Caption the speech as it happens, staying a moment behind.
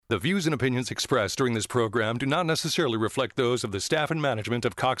The views and opinions expressed during this program do not necessarily reflect those of the staff and management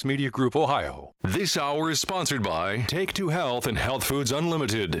of Cox Media Group, Ohio. This hour is sponsored by Take 2 Health and Health Foods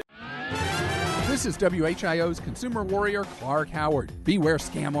Unlimited. This is WHIO's consumer warrior, Clark Howard. Beware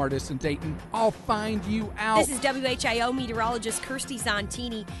scam artists in Dayton. I'll find you out. This is WHIO meteorologist Kirsty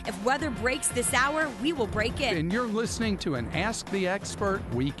Zontini. If weather breaks this hour, we will break it. And you're listening to an Ask the Expert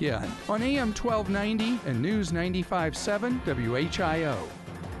weekend on AM 1290 and News 95.7 WHIO.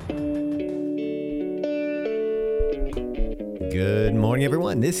 Good morning,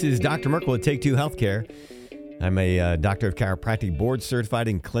 everyone. This is Dr. Merkel at Take 2 Healthcare. I'm a doctor of chiropractic, board certified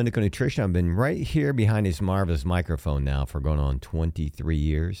in clinical nutrition. I've been right here behind this marvelous microphone now for going on 23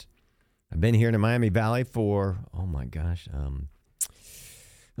 years. I've been here in the Miami Valley for,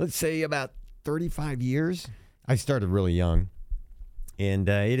 let's say about 35 years. I started really young. And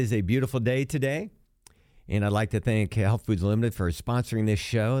it is a beautiful day today. And I'd like to thank Health Foods Limited for sponsoring this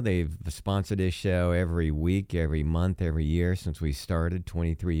show. They've sponsored this show every week, every month, every year since we started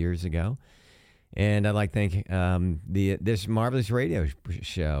 23 years ago. And I'd like to thank this marvelous radio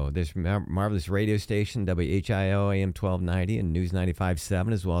show, this marvelous radio station, WHIO AM 1290 and News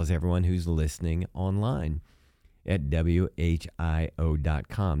 95.7, as well as everyone who's listening online at WHIO.com.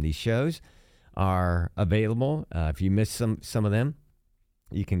 These shows are available. If you missed some of them,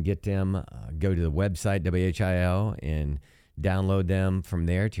 you can get them, go to the website, WHIO, and download them from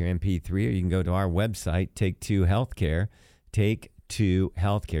there to your MP3, or you can go to our website, Take 2 Healthcare, Take 2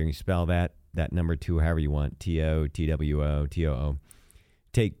 Healthcare. You can spell that number 2 however you want, TOTWO,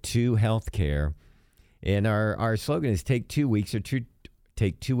 Take 2 Healthcare. And our slogan is take 2 weeks or 2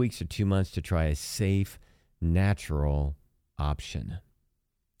 months to try a safe, natural option.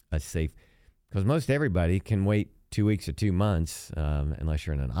 Because most everybody can wait 2 weeks or 2 months, unless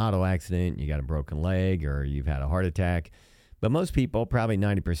you're in an auto accident, you got a broken leg, or you've had a heart attack. But most people, probably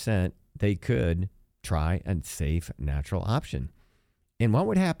 90%, they could try a safe, natural option. And what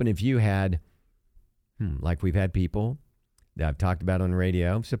would happen if you had, like we've had people that I've talked about on the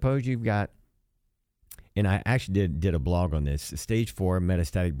radio, suppose you've got, and I actually did a blog on this, stage 4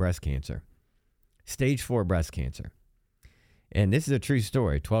 metastatic breast cancer. Stage 4 breast cancer. And this is a true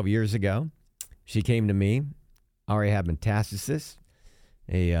story. 12 years ago, she came to me, already had metastasis.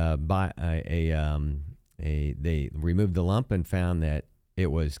 They removed the lump and found that it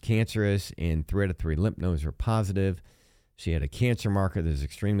was cancerous, and 3 out of 3 lymph nodes were positive. She had a cancer marker that was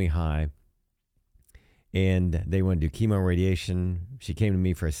extremely high, and they wanted to do chemo radiation. She came to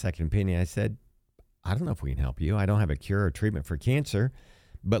me for a second opinion. I said, I don't know if we can help you. I don't have a cure or treatment for cancer,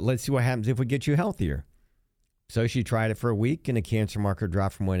 but let's see what happens if we get you healthier. So she tried it for a week, and the cancer marker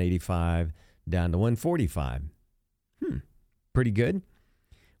dropped from 185 down to 145. Pretty good.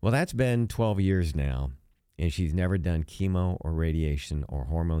 Well, that's been 12 years now, and she's never done chemo or radiation or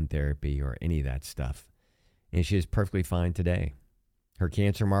hormone therapy or any of that stuff. And she is perfectly fine today. Her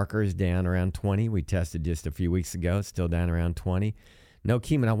cancer marker is down around 20. We tested just a few weeks ago. It's still down around 20. No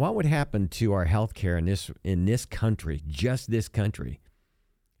chemo. Now, what would happen to our health care in this country, just this country,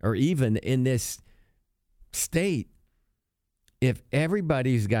 or even in this state, if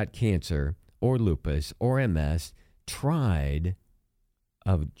everybody who's got cancer or lupus or MS tried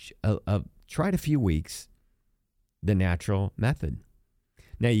a few weeks the natural method?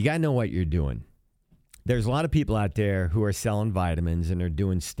 Now, you got to know what you're doing. There's a lot of people out there who are selling vitamins and they're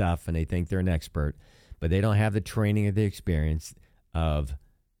doing stuff and they think they're an expert, but they don't have the training or the experience of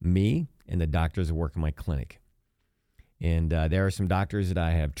me and the doctors that work in my clinic. And there are some doctors that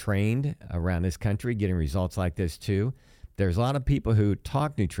I have trained around this country getting results like this too. There's a lot of people who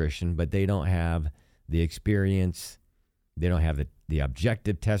talk nutrition, but they don't have the experience. They don't have the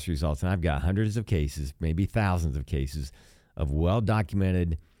objective test results. And I've got hundreds of cases, maybe thousands of cases of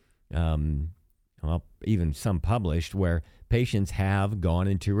well-documented, even some published, where patients have gone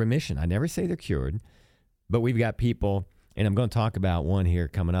into remission. I never say they're cured, but we've got people, and I'm going to talk about one here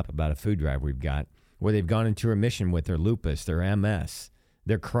coming up about a food drive we've got, where they've gone into remission with their lupus, their MS,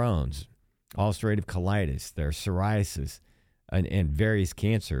 their Crohn's, ulcerative colitis, their psoriasis, and various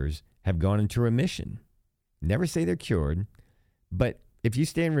cancers have gone into remission. Never say they're cured, but if you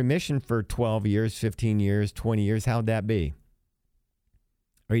stay in remission for 12 years, 15 years, 20 years, how'd that be?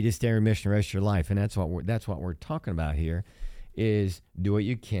 Or you just stay in remission the rest of your life? And that's what we're talking about here, is do what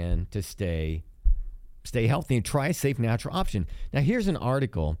you can to stay healthy and try a safe, natural option. Now, here's an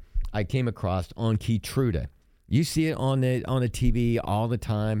article I came across on Keytruda. You see it on the TV all the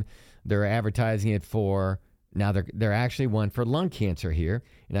time. They're advertising it for, now they're actually one for lung cancer here.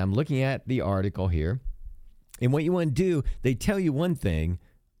 And I'm looking at the article here. And what you want to do, they tell you one thing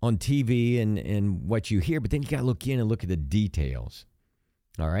on TV and what you hear, but then you got to look in and look at the details.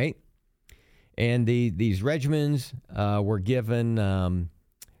 All right. And these regimens were given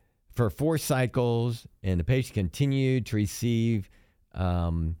for 4 cycles, and the patient continued to receive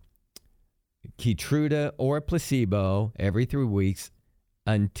Keytruda or placebo every 3 weeks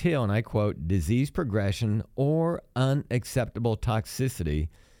until, and I quote, disease progression or unacceptable toxicity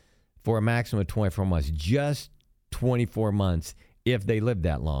for a maximum of 24 months, just 24 months if they lived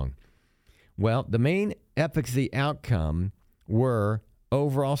that long. Well, the main efficacy outcome were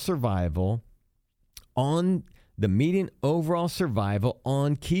overall survival. On the median overall survival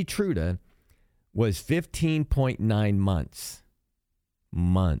on Keytruda was 15.9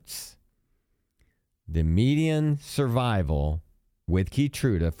 months. The median survival with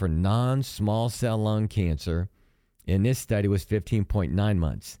Keytruda for non-small cell lung cancer in this study was 15.9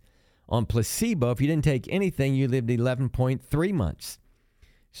 months. On placebo, if you didn't take anything, you lived 11.3 months.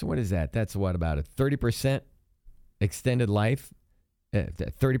 So what is that? That's what, about a 30% extended life,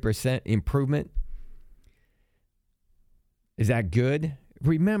 30% improvement? Is that good?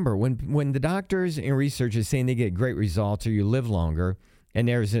 Remember, when the doctors and researchers saying they get great results or you live longer, and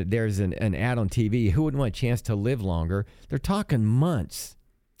there's an ad on TV, who wouldn't want a chance to live longer? They're talking months,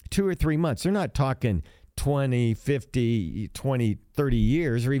 2 or 3 months. They're not talking 20, 50, 20, 30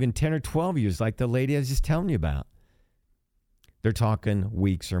 years, or even 10 or 12 years like the lady I was just telling you about. They're talking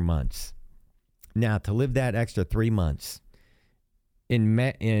weeks or months. Now, to live that extra 3 months in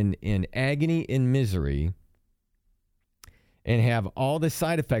agony and misery, and have all the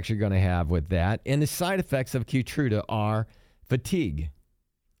side effects you're going to have with that, and the side effects of Keytruda are fatigue,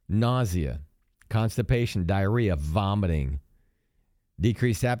 nausea, constipation, diarrhea, vomiting,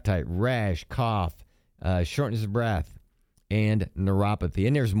 decreased appetite, rash, cough, shortness of breath, and neuropathy.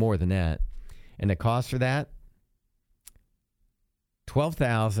 And there's more than that. And the cost for that,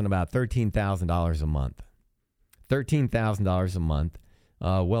 $12,000, about $13,000 a month. $13,000 a month,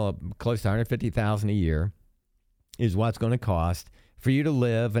 well, close to $150,000 a year is what's going to cost for you to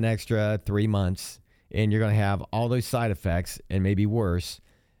live an extra 3 months, and you're going to have all those side effects and maybe worse.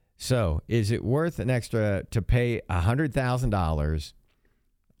 So is it worth an extra to pay $100,000?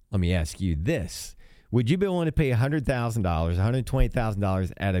 Let me ask you this. Would you be willing to pay $100,000,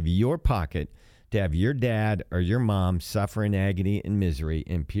 $120,000 out of your pocket to have your dad or your mom suffer in agony and misery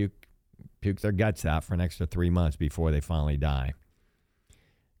and puke their guts out for an extra 3 months before they finally die?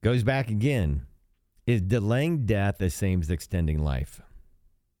 Goes back again. Is delaying death the same as extending life?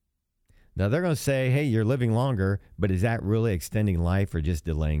 Now, they're going to say, hey, you're living longer, but is that really extending life or just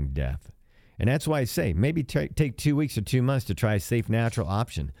delaying death? And that's why I say maybe take 2 weeks or 2 months to try a safe, natural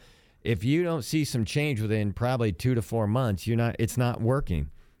option. If you don't see some change within probably 2 to 4 months, it's not working.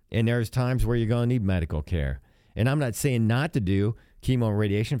 And there's times where you're going to need medical care. And I'm not saying not to do chemo and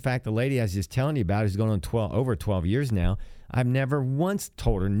radiation. In fact, the lady I was just telling you about is going on over 12 years now. I've never once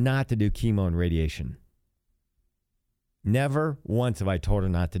told her not to do chemo and radiation. Never once have I told her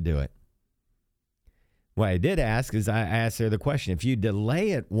not to do it. What I did ask is I asked her the question, if you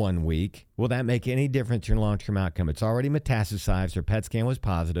delay it 1 week, will that make any difference in your long-term outcome? It's already metastasized. Her PET scan was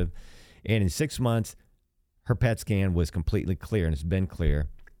positive. And in 6 months, her PET scan was completely clear, and it's been clear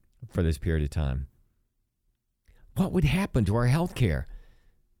for this period of time. What would happen to our health care?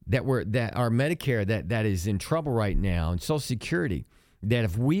 That our Medicare that is in trouble right now, and Social Security, that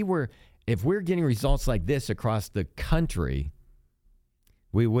if we're getting results like this across the country,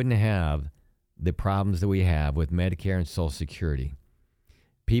 we wouldn't have the problems that we have with Medicare and Social Security.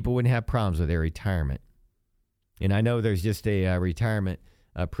 People wouldn't have problems with their retirement. And I know there's just a retirement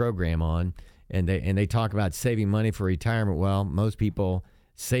program on, and they talk about saving money for retirement. Well, most people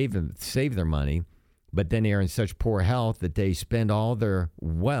save their money, but then they are in such poor health that they spend all their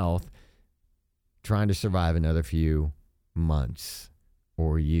wealth trying to survive another few months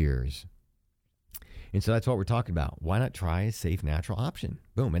or years. And so that's what we're talking about. Why not try a safe, natural option?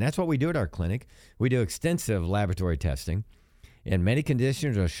 Boom. And that's what we do at our clinic. We do extensive laboratory testing. And many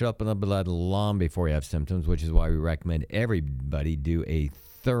conditions will show up in the blood long before you have symptoms, which is why we recommend everybody do a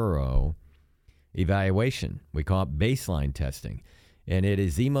thorough evaluation. We call it baseline testing. And it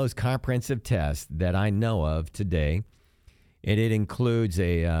is the most comprehensive test that I know of today. And it includes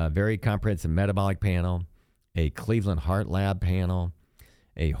a very comprehensive metabolic panel, a Cleveland Heart Lab panel,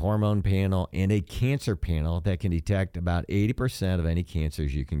 a hormone panel, and a cancer panel that can detect about 80% of any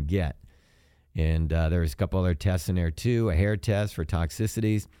cancers you can get. And there's a couple other tests in there too, a hair test for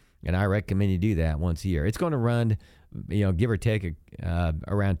toxicities, and I recommend you do that once a year. It's going to run, give or take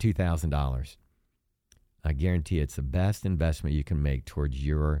around $2,000. I guarantee it's the best investment you can make towards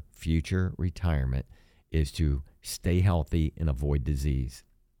your future retirement is to stay healthy and avoid disease.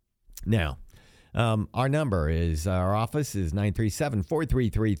 Now, Our number is, our office is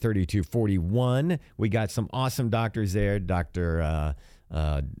 937-433-3241. We got some awesome doctors there. Dr.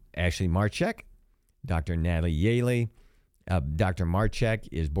 Ashley Marchek, Dr. Natalie Yaley. Dr. Marchek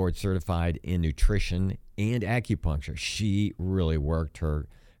is board certified in nutrition and acupuncture. She really worked her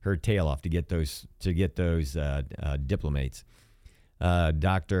tail off to get those diplomates.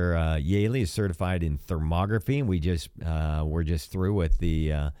 Dr. Yaley is certified in thermography, and we're just through with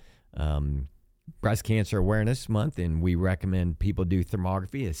the Breast Cancer Awareness Month, and we recommend people do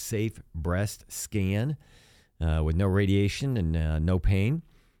thermography, a safe breast scan with no radiation and no pain.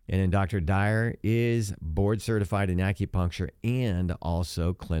 And then Dr. Dyer is board certified in acupuncture and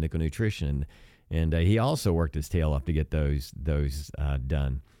also clinical nutrition. And he also worked his tail off to get those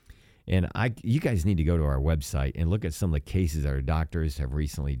done. And you guys need to go to our website and look at some of the cases that our doctors have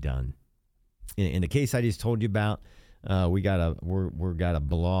recently done. In the case I just told you about, we got a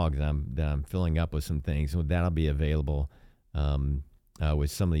blog that I'm filling up with some things. So that'll be available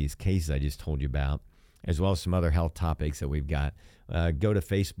with some of these cases I just told you about, as well as some other health topics that we've got. Go to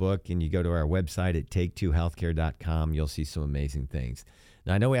Facebook and you go to our website at take2healthcare.com. You'll see some amazing things.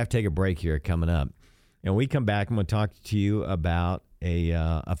 Now, I know we have to take a break here coming up. And when we come back, I'm going to talk to you about a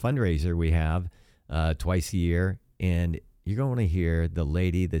fundraiser we have twice a year. And you're going to hear the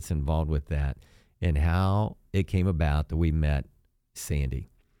lady that's involved with that and how it came about that we met Sandy.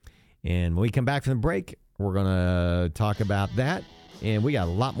 And when we come back from the break, we're going to talk about that. And we got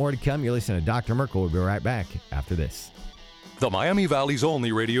a lot more to come. You're listening to Dr. Merkel. We'll be right back after this. The Miami Valley's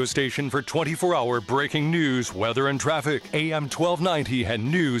only radio station for 24-hour breaking news, weather, and traffic. AM 1290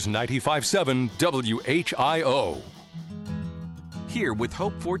 and News 95.7 WHIO. Here with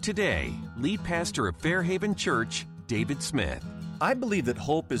Hope for Today, lead pastor of Fairhaven Church, David Smith. I believe that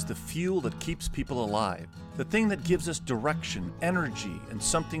hope is the fuel that keeps people alive, the thing that gives us direction, energy, and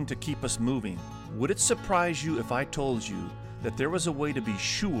something to keep us moving. Would it surprise you if I told you that there was a way to be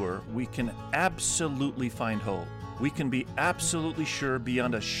sure we can absolutely find hope? We can be absolutely sure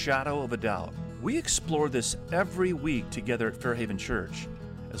beyond a shadow of a doubt. We explore this every week together at Fairhaven Church.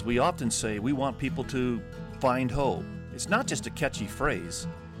 As we often say, we want people to find hope. It's not just a catchy phrase.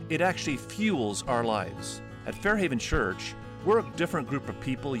 It actually fuels our lives. At Fairhaven Church, we're a different group of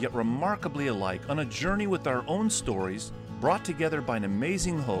people, yet remarkably alike, on a journey with our own stories, brought together by an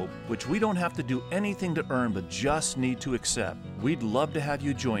amazing hope, which we don't have to do anything to earn, but just need to accept. We'd love to have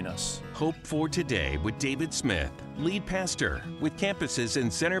you join us. Hope for Today with David Smith, lead pastor, with campuses in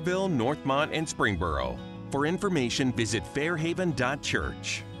Centerville, Northmont, and Springboro. For information, visit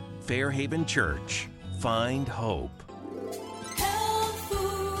fairhaven.church. Fairhaven Church. Find hope. Health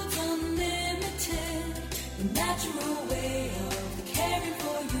Foods Unlimited, the natural way of caring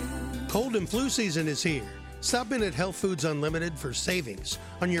for you. Cold and flu season is here. Stop in at Health Foods Unlimited for savings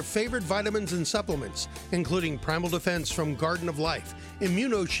on your favorite vitamins and supplements, including Primal Defense from Garden of Life,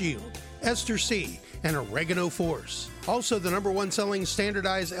 ImmunoShield, Ester C, and Oregano Force. Also, the #1 selling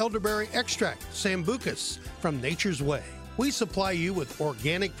standardized elderberry extract, Sambucus, from Nature's Way. We supply you with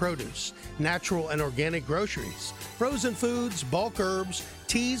organic produce, natural and organic groceries, frozen foods, bulk herbs,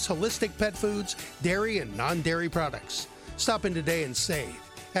 teas, holistic pet foods, dairy and non-dairy products. Stop in today and save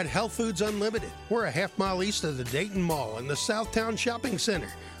at Health Foods Unlimited. We're a half-mile east of the Dayton Mall in the Southtown Shopping Center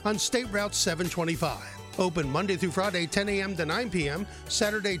on State Route 725. Open Monday through Friday, 10 a.m. to 9 p.m.,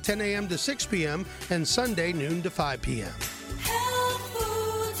 Saturday, 10 a.m. to 6 p.m., and Sunday, noon to 5 p.m. Health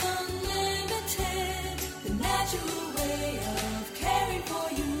Foods Unlimited, the natural way of caring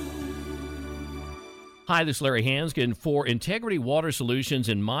for you. Hi, this is Larry Hanskin for Integrity Water Solutions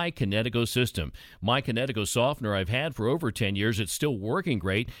in My Kinetico system. My Kinetico softener I've had for over 10 years. It's still working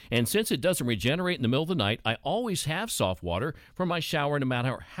great, and since it doesn't regenerate in the middle of the night, I always have soft water for my shower no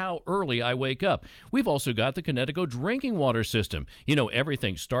matter how early I wake up. We've also got the Kinetico drinking water system. You know,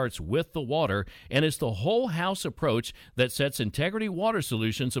 everything starts with the water, and it's the whole house approach that sets Integrity Water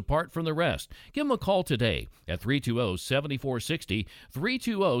Solutions apart from the rest. Give them a call today at 320-7460,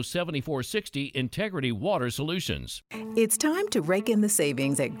 320-7460, Integrity Water Solutions. It's time to rake in the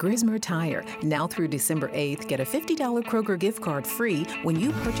savings at Grismer Tire. Now through December 8th, get a $50 Kroger gift card free when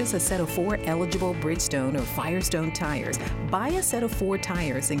you purchase a set of 4 eligible Bridgestone or Firestone tires. Buy a set of 4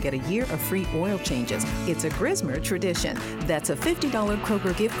 tires and get a year of free oil changes. It's a Grismer tradition. That's a $50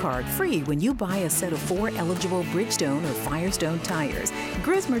 Kroger gift card free when you buy a set of 4 eligible Bridgestone or Firestone tires.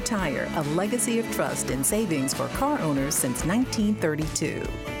 Grismer Tire, a legacy of trust and savings for car owners since 1932.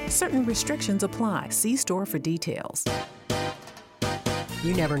 Certain restrictions apply. See store for details.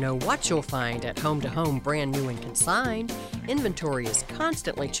 You never know what you'll find at Home to Home, brand new and consigned. Inventory is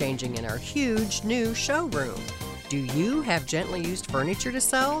constantly changing in our huge new showroom. Do you have gently used furniture to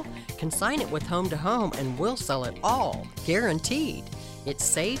sell? Consign it with Home to Home and we'll sell it all, guaranteed. It's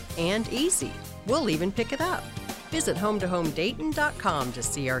safe and easy. We'll even pick it up. Visit HometoHomeDayton.com to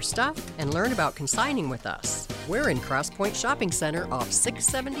see our stuff and learn about consigning with us. We're in Cross Point Shopping Center off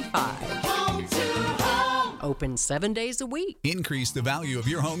 675. Home to home. Open 7 days a week. Increase the value of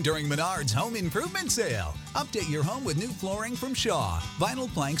your home during Menard's Home Improvement Sale. Update your home with new flooring from Shaw. Vinyl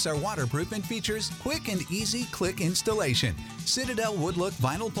planks are waterproof and features quick and easy click installation. Citadel wood look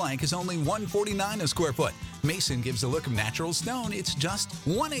vinyl plank is only $149 a square foot. Mason gives a look of natural stone. It's just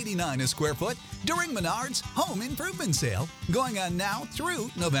 $189 a square foot during Menard's Home Improvement Sale, going on now through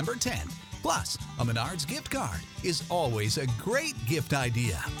November 10th. Plus, a Menard's gift card is always a great gift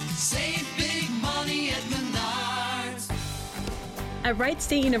idea. Save big money at Menards. At Wright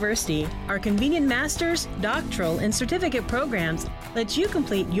State University, our convenient master's, doctoral, and certificate programs let you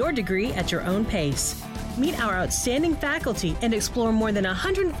complete your degree at your own pace. Meet our outstanding faculty and explore more than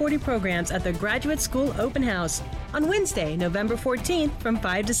 140 programs at the Graduate School Open House on Wednesday, November 14th from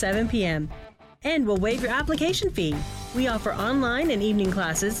 5 to 7 p.m. And we'll waive your application fee. We offer online and evening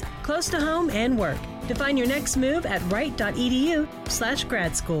classes close to home and work. To find your next move at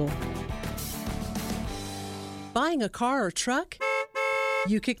wright.edu/grad school. Buying a car or truck?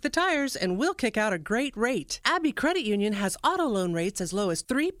 You kick the tires and we'll kick out a great rate. Abbey Credit Union has auto loan rates as low as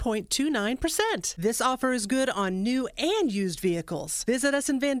 3.29%. This offer is good on new and used vehicles. Visit us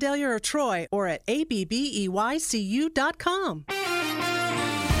in Vandalia or Troy or at abbeycu.com.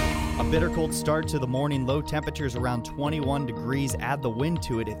 A bitter cold start to the morning. Low temperatures around 21 degrees. Add the wind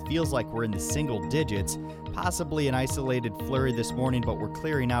to it. It feels like we're in the single digits. Possibly an isolated flurry this morning, but we're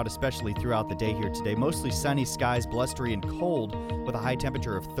clearing out, especially throughout the day here today. Mostly sunny skies, blustery and cold with a high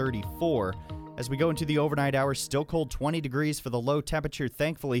temperature of 34. As we go into the overnight hours, still cold, 20 degrees for the low temperature.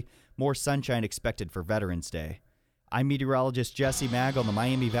 Thankfully, more sunshine expected for Veterans Day. I'm meteorologist Jesse Mag on the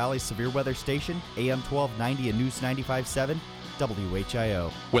Miami Valley Severe Weather Station, AM 1290 and News 95.7. WHIO.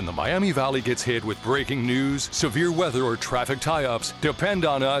 When the Miami Valley gets hit with breaking news, severe weather, or traffic tie-ups, depend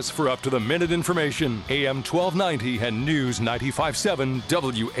on us for up-to-the-minute information. AM 1290 and News 95.7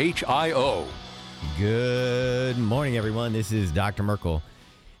 WHIO. Good morning, everyone. This is Dr. Merkel,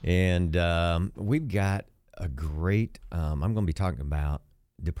 and we've got a great, I'm going to be talking about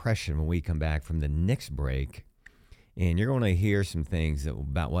depression when we come back from the next break, and you're going to hear some things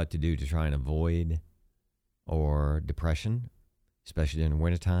about what to do to try and avoid or depression, especially in the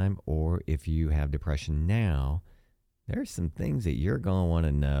wintertime, or if you have depression now, there's some things that you're going to want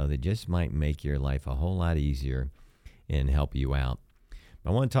to know that just might make your life a whole lot easier and help you out.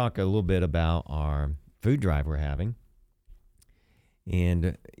 I want to talk a little bit about our food drive we're having.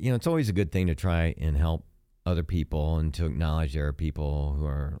 And, you know, it's always a good thing to try and help other people and to acknowledge there are people who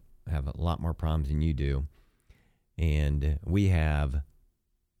have a lot more problems than you do. And we have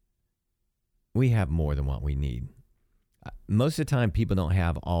more than what we need. Most of the time, people don't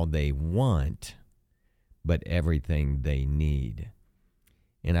have all they want, but everything they need.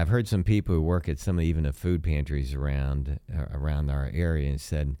 And I've heard some people who work at some of even the food pantries around our area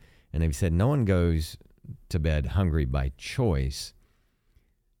and they've said no one goes to bed hungry by choice.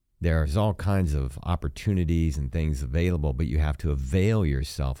 There's all kinds of opportunities and things available, but you have to avail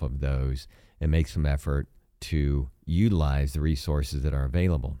yourself of those and make some effort to utilize the resources that are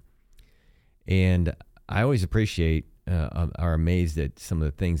available. And I always appreciate are amazed at some of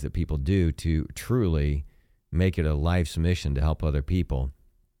the things that people do to truly make it a life's mission to help other people.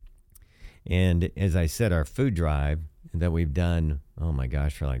 And as I said, our food drive that we've done, oh my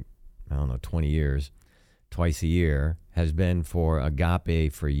gosh, for 20 years, twice a year, has been for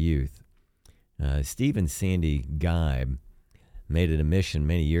Agape for Youth. Steve and Sandy Geib made it a mission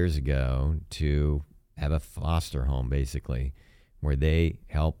many years ago to have a foster home, basically, where they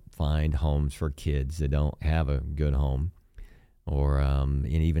help find homes for kids that don't have a good home, or and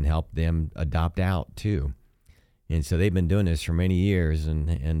even help them adopt out too. And so they've been doing this for many years.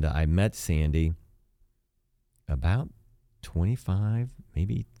 And I met Sandy about 25,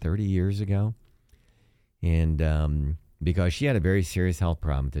 maybe 30 years ago, and because she had a very serious health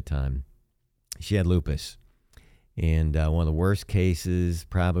problem at the time. She had lupus, and one of the worst cases,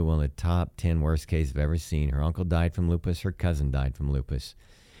 probably one of the top 10 worst cases I've ever seen. Her uncle died from lupus. Her cousin died from lupus.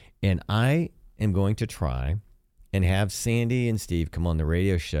 And I am going to try and have Sandy and Steve come on the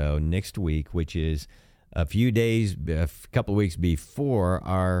radio show next week, which is a couple of weeks before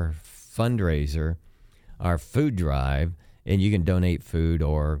our fundraiser, our food drive. And you can donate food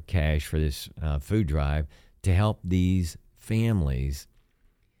or cash for this food drive to help these families,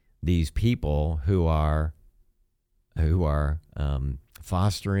 these people who are who are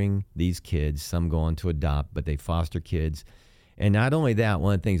fostering these kids. Some go on to adopt, but they foster kids. And not only that,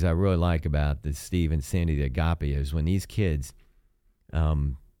 one of the things I really like about the Steve and Sandy the Agape is when these kids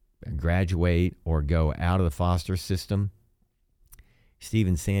graduate or go out of the foster system, Steve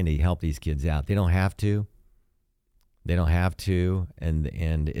and Sandy help these kids out. They don't have to. And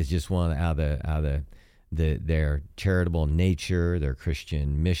it's just one out of their charitable nature, their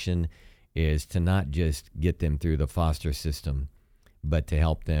Christian mission is to not just get them through the foster system, but to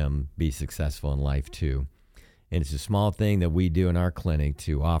help them be successful in life too. And it's a small thing that we do in our clinic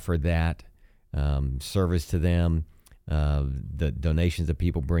to offer that service to them, the donations that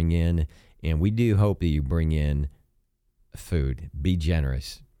people bring in. And we do hope that you bring in food. Be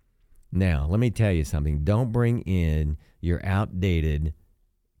generous. Now, let me tell you something. Don't bring in your outdated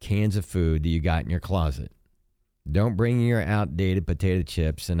cans of food that you got in your closet. Don't bring in your outdated potato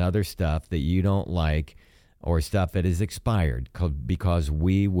chips and other stuff that you don't like or stuff that is expired, because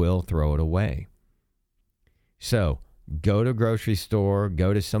we will throw it away. So go to a grocery store,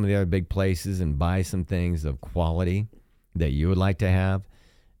 go to some of the other big places and buy some things of quality that you would like to have,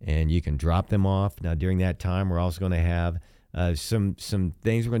 and you can drop them off. Now, during that time, we're also going to have some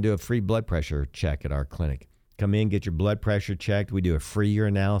things. We're going to do a free blood pressure check at our clinic. Come in, get your blood pressure checked. We do a free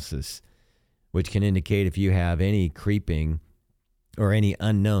urinalysis, which can indicate if you have any creeping or any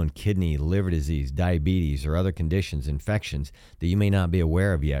unknown kidney, liver disease, diabetes, or other conditions, infections that you may not be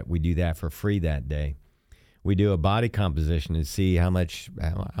aware of yet. We do that for free that day. We do a body composition and see how much,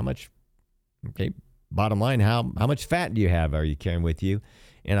 okay, bottom line, how much fat do you have are you carrying with you?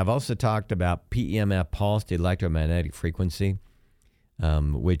 And I've also talked about PEMF, pulsed electromagnetic frequency,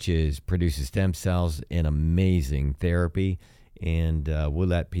 which produces stem cells, an amazing therapy. And we'll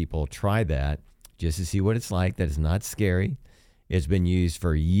let people try that just to see what it's like. That is not scary. It's been used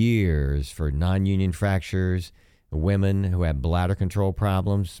for years for non-union fractures, women who have bladder control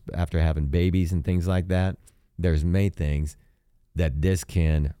problems after having babies and things like that. There's many things that this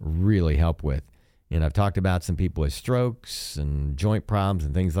can really help with. And I've talked about some people with strokes and joint problems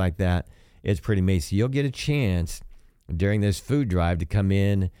and things like that. It's pretty amazing. You'll get a chance during this food drive to come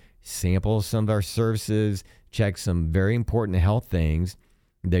in, sample some of our services, check some very important health things.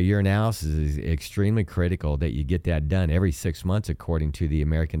 The urinalysis is extremely critical that you get that done every 6 months, according to the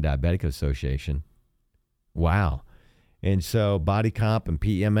American Diabetic Association. Wow. And so Body Comp and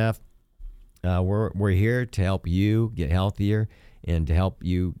PEMF, we're here to help you get healthier and to help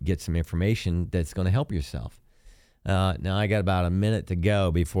you get some information that's going to help yourself. Now, I got about a minute to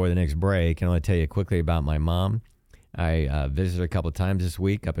go before the next break, and I want to tell you quickly about my mom. I visited her a couple of times this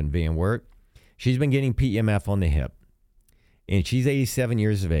week up in Van Wert. She's been getting PEMF on the hip, and she's 87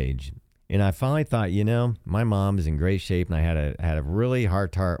 years of age. And I finally thought, my mom is in great shape, and I had a really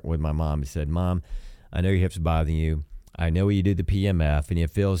heart-to-heart with my mom. I said, Mom, I know your hip's bothering you. I know you do the PEMF, and it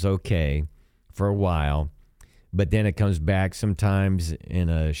feels okay for a while, but then it comes back sometimes in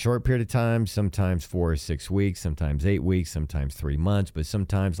a short period of time, sometimes 4 or 6 weeks, sometimes 8 weeks, sometimes 3 months, but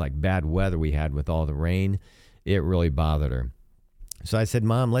sometimes like bad weather we had with all the rain, it really bothered her. So I said,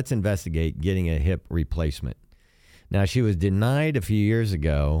 Mom, let's investigate getting a hip replacement. Now, she was denied a few years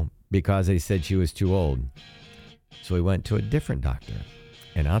ago because they said she was too old. So we went to a different doctor.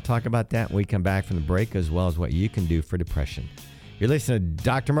 And I'll talk about that when we come back from the break, as well as what you can do for depression. You're listening to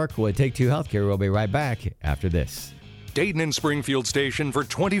Dr. Merkel at Take Two Healthcare. We'll be right back after this. Dayton and Springfield station for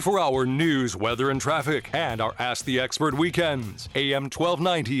 24-hour news, weather, and traffic, and our Ask the Expert weekends. AM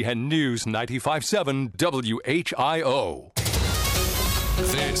 1290 and News 95.7 WHIO.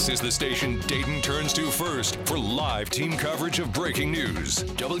 This is the station Dayton turns to first for live team coverage of breaking news.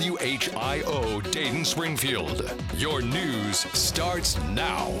 WHIO Dayton Springfield. Your news starts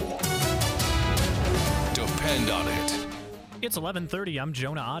now. Depend on it. It's 11:30. I'm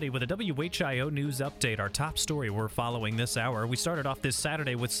Jonah Oddie with a WHIO news update. Our top story we're following this hour. We started off this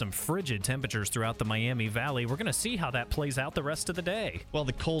Saturday with some frigid temperatures throughout the Miami Valley. We're going to see how that plays out the rest of the day. Well,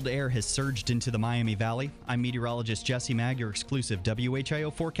 the cold air has surged into the Miami Valley. I'm meteorologist Jesse Mag. Your exclusive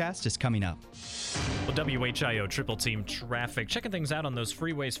WHIO forecast is coming up. Well, WHIO Triple Team Traffic checking things out on those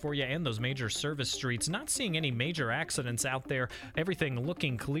freeways for you and those major service streets. Not seeing any major accidents out there. Everything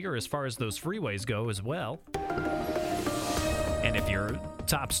looking clear as far as those freeways go as well. And if you're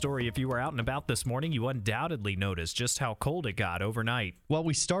top story, if you were out and about this morning, you undoubtedly noticed just how cold it got overnight. Well,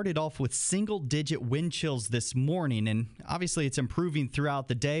 we started off with single-digit wind chills this morning, and obviously it's improving throughout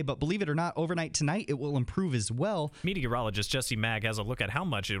the day, but believe it or not, overnight tonight it will improve as well. Meteorologist Jesse Mag has a look at how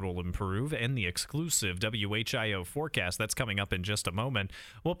much it will improve and the exclusive WHIO forecast that's coming up in just a moment.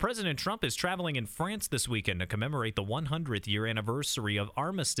 Well, President Trump is traveling in France this weekend to commemorate the 100th year anniversary of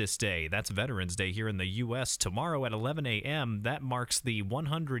Armistice Day. That's Veterans Day here in the U.S. Tomorrow at 11 a.m., that marks the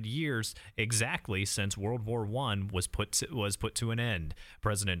 100 years exactly since World War I was put to an end.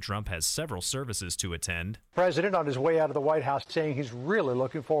 President Trump has several services to attend. President on his way out of the White House saying he's really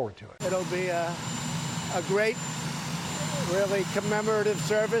looking forward to it. It'll be a great, really commemorative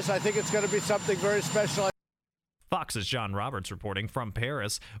service. I think it's going to be something very special. Fox's John Roberts reporting from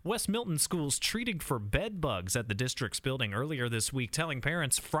Paris. West Milton schools treated for bed bugs at the district's building earlier this week, telling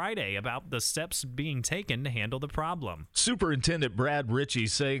parents Friday about the steps being taken to handle the problem. Superintendent Brad Ritchie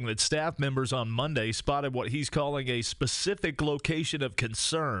saying that staff members on Monday spotted what he's calling a specific location of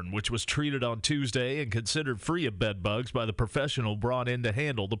concern, which was treated on Tuesday and considered free of bed bugs by the professional brought in to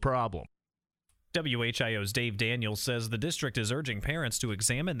handle the problem. WHIO's Dave Daniels says the district is urging parents to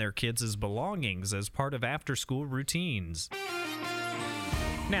examine their kids' belongings as part of after-school routines.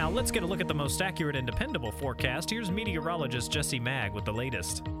 Now, let's get a look at the most accurate and dependable forecast. Here's meteorologist Jesse Mag with the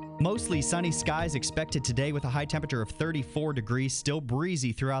latest. Mostly sunny skies expected today with a high temperature of 34 degrees, still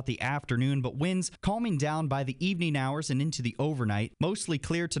breezy throughout the afternoon, but winds calming down by the evening hours and into the overnight. Mostly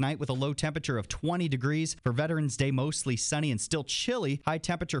clear tonight with a low temperature of 20 degrees. For Veterans Day, mostly sunny and still chilly. High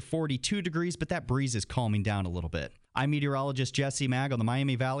temperature 42 degrees, but that breeze is calming down a little bit. I'm meteorologist Jesse Mag on the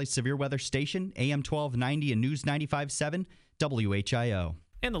Miami Valley Severe Weather Station, AM 1290 and News 95.7 WHIO.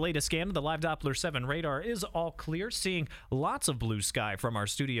 And the latest scan of the Live Doppler 7 radar is all clear, seeing lots of blue sky from our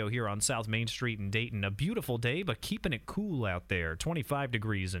studio here on South Main Street in Dayton. A beautiful day, but keeping it cool out there. 25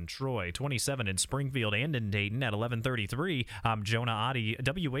 degrees in Troy, 27 in Springfield and in Dayton at 11:33. I'm Jonah Oddie,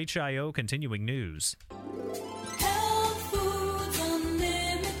 WHIO Continuing News. Health Foods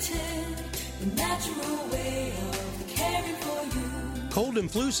Unlimited, the natural way of caring for you. Cold and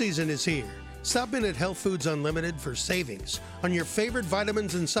flu season is here. Stop in at Health Foods Unlimited for savings on your favorite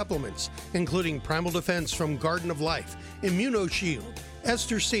vitamins and supplements, including Primal Defense from Garden of Life, ImmunoShield,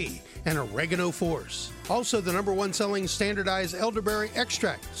 Ester C, and Oregano Force. Also, the #1 selling standardized elderberry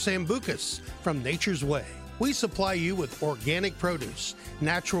extract, Sambucus, from Nature's Way. We supply you with organic produce,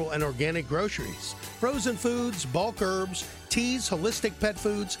 natural and organic groceries, frozen foods, bulk herbs, teas, holistic pet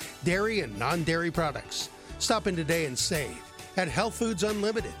foods, dairy and non-dairy products. Stop in today and save at Health Foods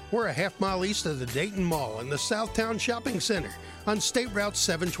Unlimited. We're a half mile east of the Dayton Mall in the Southtown Shopping Center on State Route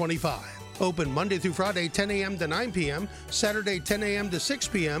 725. Open Monday through Friday 10 a.m. to 9 p.m., Saturday 10 a.m. to 6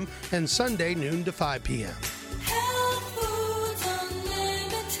 p.m., and Sunday noon to 5 p.m. Health Foods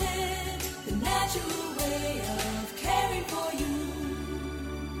Unlimited, the natural way of caring for you.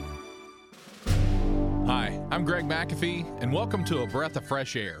 Hi, I'm Greg McAfee, and welcome to A Breath of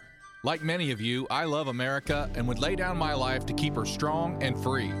Fresh Air. Like many of you, I love America and would lay down my life to keep her strong and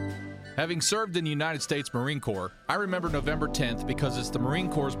free. Having served in the United States Marine Corps, I remember November 10th because it's the Marine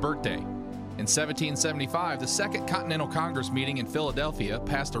Corps' birthday. In 1775, the Second Continental Congress meeting in Philadelphia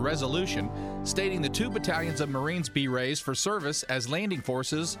passed a resolution stating the 2 battalions of Marines be raised for service as landing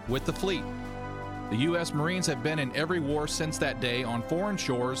forces with the fleet. The U.S. Marines have been in every war since that day on foreign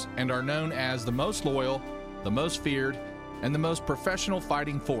shores and are known as the most loyal, the most feared, and the most professional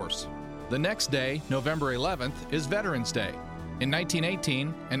fighting force. The next day, November 11th, is Veterans Day. In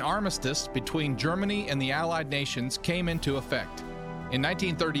 1918, an armistice between Germany and the Allied nations came into effect. In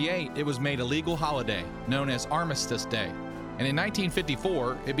 1938, it was made a legal holiday, known as Armistice Day. And in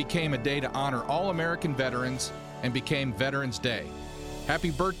 1954, it became a day to honor all American veterans and became Veterans Day. Happy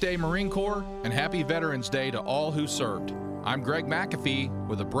birthday, Marine Corps, and happy Veterans Day to all who served. I'm Greg McAfee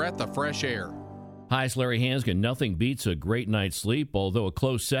with A Breath of Fresh Air. Hi, it's Larry Hanskin. Nothing beats a great night's sleep, although a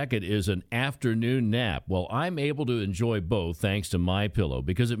close second is an afternoon nap. Well, I'm able to enjoy both thanks to MyPillow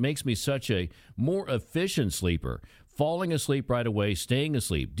because it makes me such a more efficient sleeper. Falling asleep right away, staying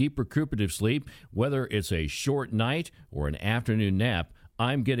asleep, deep recuperative sleep, whether it's a short night or an afternoon nap,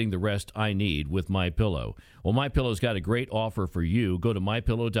 I'm getting the rest I need with MyPillow. Well, MyPillow's got a great offer for you. Go to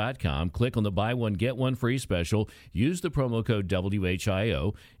MyPillow.com, click on the buy one, get one free special, use the promo code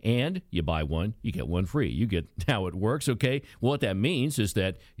WHIO, and you buy one, you get one free. You get how it works, okay? Well, what that means is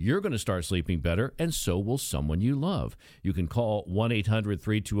that you're going to start sleeping better, and so will someone you love. You can call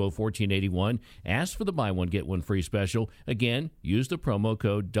 1-800-320-1481, ask for the buy one, get one free special. Again, use the promo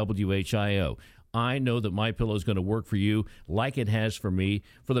code WHIO. I know that MyPillow is going to work for you like it has for me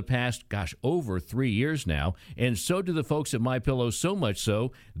for the past, over 3 years now. And so do the folks at MyPillow, so much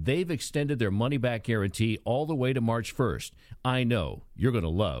so, they've extended their money-back guarantee all the way to March 1st. I know you're going to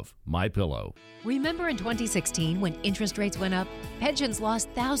love MyPillow. Remember in 2016 when interest rates went up? Pensions lost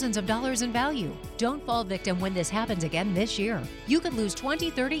thousands of dollars in value. Don't fall victim when this happens again this year. You could lose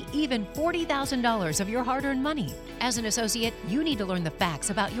 $20,000, $30,000, even $40,000 of your hard-earned money. As an associate, you need to learn the facts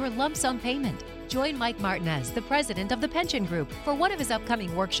about your lump sum payment. Join Mike Martinez, the president of the Pension Group, for one of his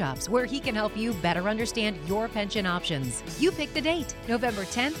upcoming workshops where he can help you better understand your pension options. You pick the date, November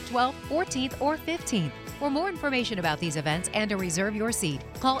 10th, 12th, 14th, or 15th. For more information about these events and to reserve your seat,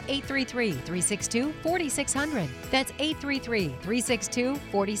 call 833-362-4600. That's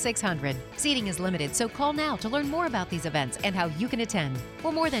 833-362-4600. Seating is limited, so call now to learn more about these events and how you can attend.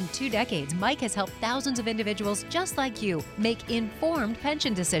 For more than 2 decades, Mike has helped thousands of individuals just like you make informed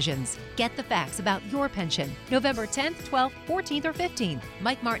pension decisions. Get the facts about your pension. November 10th, 12th, 14th, or 15th.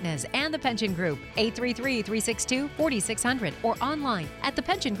 Mike Martinez and the Pension Group, 833-362-4600, or online at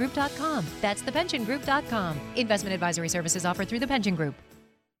thepensiongroup.com. That's thepensiongroup.com. Investment advisory services offered through the Pension Group.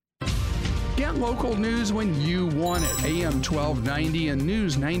 Get local news when you want it. AM 1290 and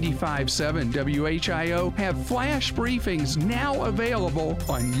News 95.7 WHIO have flash briefings now available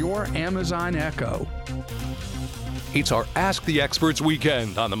on your Amazon Echo. It's our Ask the Experts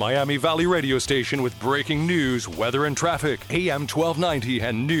weekend on the Miami Valley radio station with breaking news, weather, and traffic. AM 1290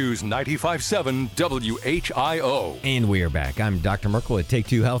 and News 95.7 WHIO. And we are back. I'm Dr. Merkel at Take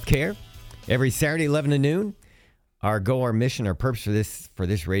Two Healthcare. Every Saturday, 11 to noon, our goal, our mission, our purpose for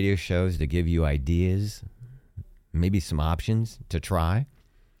this radio show is to give you ideas, maybe some options to try.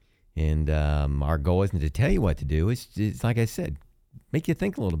 And our goal isn't to tell you what to do. It's like I said, make you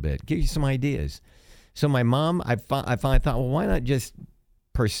think a little bit, give you some ideas. So my mom, I finally thought, well, why not just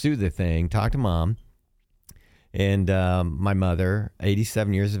pursue the thing, talk to Mom and my mother,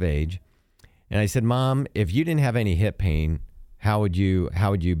 87 years of age. And I said, Mom, if you didn't have any hip pain, how would you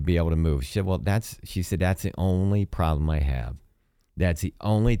be able to move? She said, well, that's the only problem I have. That's the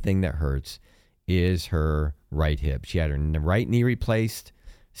only thing that hurts is her right hip. She had her right knee replaced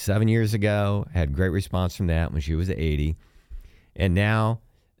 7 years ago, had great response from that when she was 80. And now,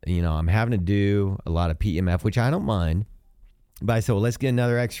 I'm having to do a lot of PEMF, which I don't mind. But I said, well, let's get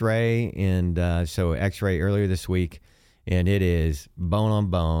another x-ray. And so x-ray earlier this week, and it is bone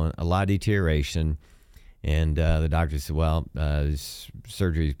on bone, a lot of deterioration. And the doctor said, well,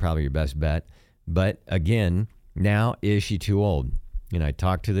 surgery is probably your best bet. But again, now is she too old? I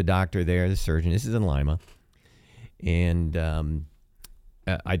talked to the doctor there, the surgeon. This is in Lima. And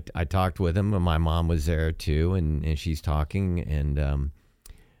I talked with him, and my mom was there too, and she's talking. And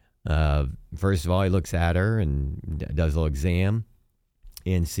first of all, he looks at her and does a little exam.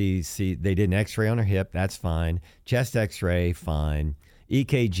 And see, they did an x-ray on her hip. That's fine. Chest x-ray, fine.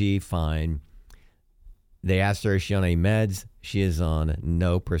 EKG, fine. They asked her, is she on any meds? She is on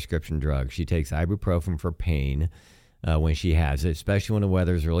no prescription drugs. She takes ibuprofen for pain when she has it, especially when the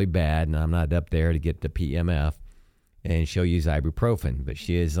weather's really bad, and I'm not up there to get the PEMF, and she'll use ibuprofen, but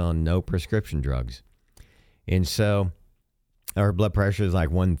she is on no prescription drugs. And so her blood pressure is like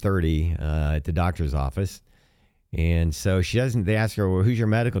 130 at the doctor's office. And so they ask her, well, who's your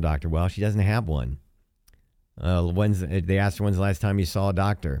medical doctor? Well, she doesn't have one. They asked her, when's the last time you saw a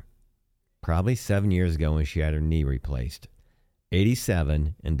doctor? Probably 7 years ago when she had her knee replaced.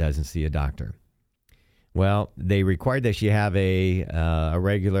 87 and doesn't see a doctor. Well, they required that she have a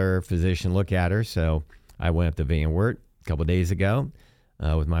regular physician look at her. So I went up to Van Wert a couple of days ago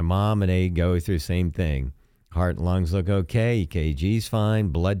with my mom, and they go through the same thing. Heart and lungs look okay. EKG's fine.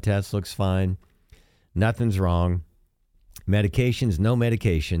 Blood test looks fine. Nothing's wrong. Medications, no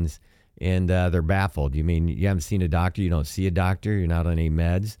medications. And they're baffled. You mean you haven't seen a doctor? You don't see a doctor? You're not on any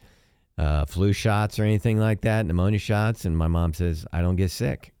meds? Flu shots or anything like that, pneumonia shots. And my mom says, I don't get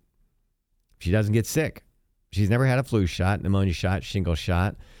sick. She doesn't get sick. She's never had a flu shot, pneumonia shot, shingle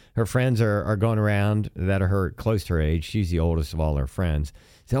shot. Her friends are going around that are close to her age. She's the oldest of all her friends.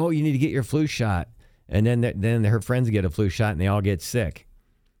 So, you need to get your flu shot. And then her friends get a flu shot and they all get sick.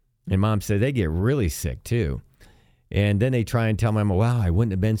 And Mom said they get really sick too. And then they try and tell my mom, wow, I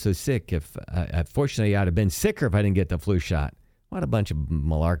wouldn't have been so sick if, fortunately, I'd have been sicker if I didn't get the flu shot. What a bunch of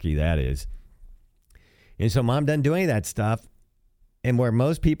malarkey that is. And so Mom doesn't do any of that stuff. And where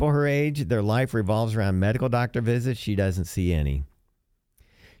most people her age, their life revolves around medical doctor visits, she doesn't see any.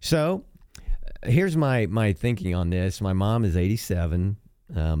 So here's my thinking on this. My mom is 87.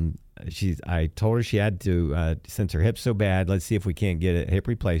 I told her she had to, since her hip's so bad, let's see if we can't get a hip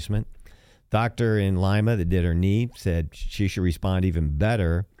replacement. Doctor in Lima that did her knee said she should respond even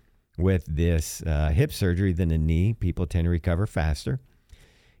better with this hip surgery than the knee. People tend to recover faster.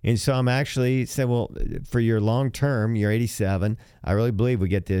 And so I'm actually said, well, for your long term, you're 87. I really believe we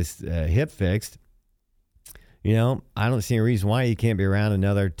get this hip fixed. You know, I don't see a reason why you can't be around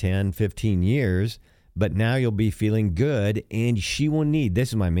another 10, 15 years. But now you'll be feeling good, and she will need, this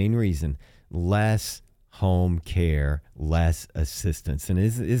is my main reason, less home care, less assistance. And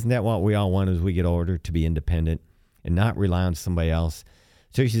isn't that what we all want as we get older, to be independent and not rely on somebody else?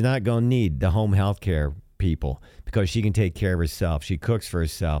 So she's not going to need the home health care people because she can take care of herself. She cooks for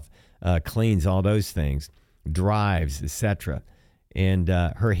herself, cleans, all those things, drives, etc. And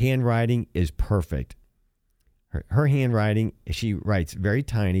her handwriting is perfect. Her handwriting, she writes very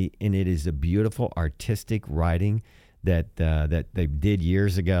tiny, and it is a beautiful artistic writing that they did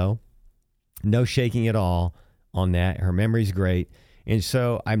years ago. No shaking at all on that. Her memory's great. And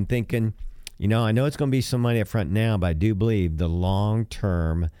so I'm thinking, you know, I know it's going to be some money up front now, but I do believe the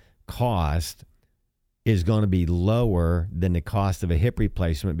long-term cost is going to be lower than the cost of a hip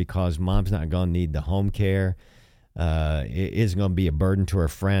replacement because mom's not going to need the home care. It isn't going to be a burden to her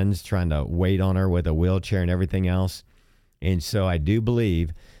friends trying to wait on her with a wheelchair and everything else. And so I do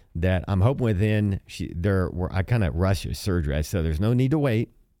believe that I'm hoping I kind of rushed surgery. I said there's no need to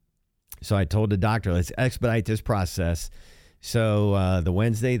wait. So I told the doctor, let's expedite this process. So the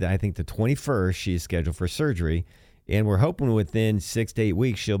Wednesday, I think the 21st, she's scheduled for surgery. And we're hoping within 6 to 8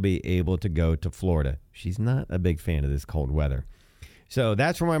 weeks, she'll be able to go to Florida. She's not a big fan of this cold weather. So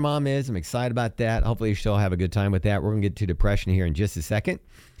that's where my mom is. I'm excited about that. Hopefully she'll have a good time with that. We're going to get to depression here in just a second.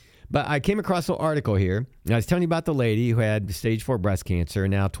 But I came across an article here. And I was telling you about the lady who had stage 4 breast cancer.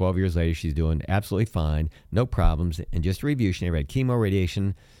 And now 12 years later, she's doing absolutely fine. No problems. And just a review, she never had chemo,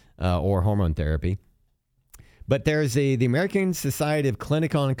 radiation, or hormone therapy. But there's the American Society of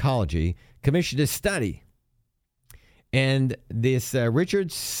Clinical Oncology commissioned a study. And this Richard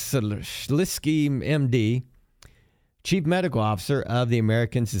Schlisky, MD, Chief Medical Officer of the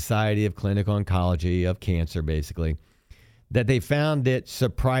American Society of Clinical Oncology of Cancer, basically, that they found it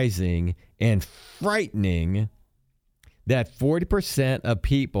surprising and frightening that 40% of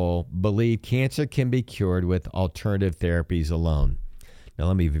people believe cancer can be cured with alternative therapies alone. Now,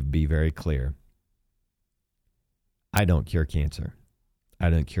 let me be very clear. I don't cure cancer. I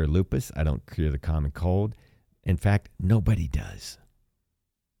don't cure lupus. I don't cure the common cold. In fact, nobody does.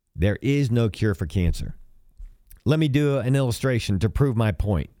 There is no cure for cancer. Let me do an illustration to prove my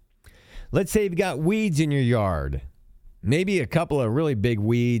point. Let's say you've got weeds in your yard, maybe a couple of really big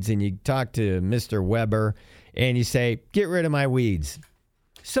weeds, and you talk to Mr. Weber and you say, get rid of my weeds.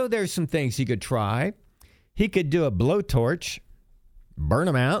 So there's some things he could try. He could do a blowtorch, burn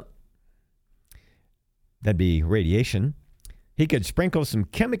them out. That'd be radiation. He could sprinkle some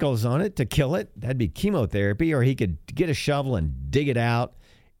chemicals on it to kill it. That'd be chemotherapy. Or he could get a shovel and dig it out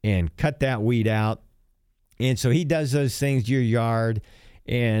and cut that weed out. And so he does those things to your yard,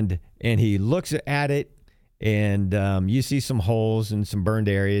 and he looks at it, and you see some holes and some burned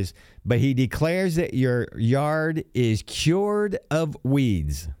areas. But he declares that your yard is cured of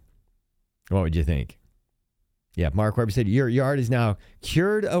weeds. What would you think? Yeah, Mark Weber said your yard is now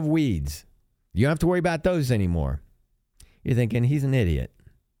cured of weeds. You don't have to worry about those anymore. You're thinking, he's an idiot.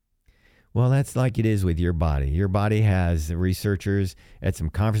 Well, that's like it is with your body. Your body has researchers at some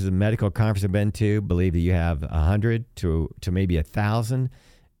conferences, medical conferences I've been to, believe that you have 100 to maybe 1,000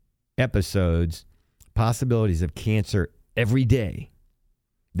 episodes, possibilities of cancer every day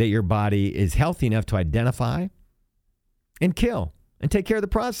that your body is healthy enough to identify and kill and take care of the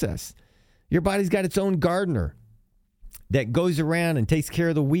process. Your body's got its own gardener that goes around and takes care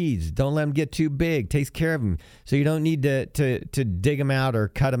of the weeds. Don't let them get too big. Takes care of them. So you don't need to dig them out or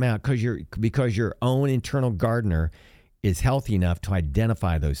cut them out because your own internal gardener is healthy enough to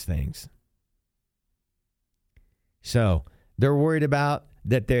identify those things. So they're worried about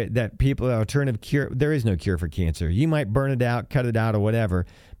that people, alternative cure. There is no cure for cancer. You might burn it out, cut it out, or whatever.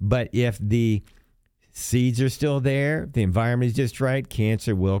 But if the seeds are still there, the environment is just right,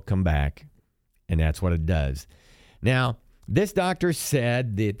 cancer will come back. And that's what it does. Now, this doctor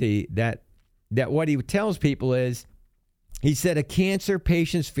said that what he tells people is, he said a cancer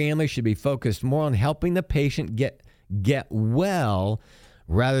patient's family should be focused more on helping the patient get well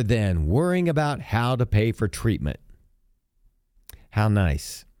rather than worrying about how to pay for treatment. How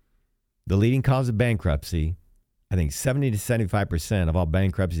nice. The leading cause of bankruptcy, I think 70 to 75% of all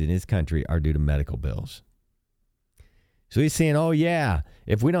bankruptcies in this country are due to medical bills. So he's saying, oh, yeah,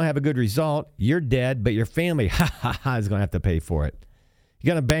 if we don't have a good result, you're dead, but your family, is going to have to pay for it.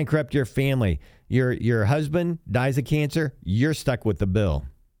 You're going to bankrupt your family. Your husband dies of cancer, you're stuck with the bill.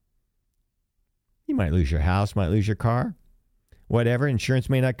 You might lose your house, might lose your car. whatever. Insurance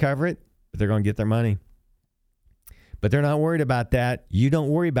may not cover it, but they're going to get their money. But they're not worried about that. You don't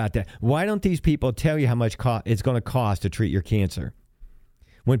worry about that. Why don't these people tell you how much it's going to cost to treat your cancer?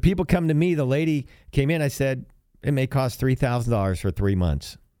 When people come to me, the lady came in, I said, it may cost $3,000 for 3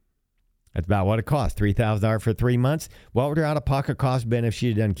 months. That's about what it costs, $3,000 for 3 months. What would her out-of-pocket cost been if she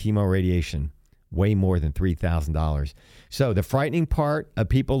had done chemo radiation? Way more than $3,000. So the frightening part of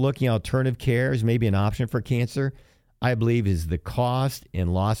people looking at alternative care as maybe an option for cancer, I believe, is the cost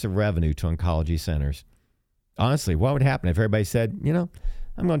and loss of revenue to oncology centers. Honestly, what would happen if everybody said,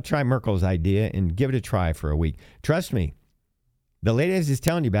 I'm going to try Merkel's idea and give it a try for a week? Trust me, the lady I was just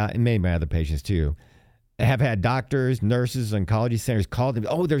telling you about, and many of my other patients too, have had doctors, nurses, oncology centers call them.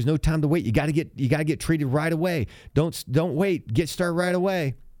 Oh, there's no time to wait. You got to get treated right away. Don't wait. Get started right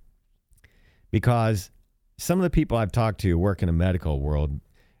away. Because some of the people I've talked to who work in the medical world,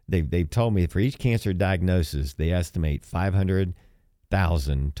 they've told me for each cancer diagnosis, they estimate $500,000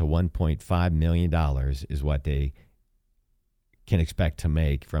 to $1.5 million is what they can expect to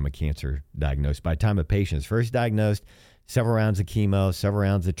make from a cancer diagnosis. By the time a patient is first diagnosed, several rounds of chemo, several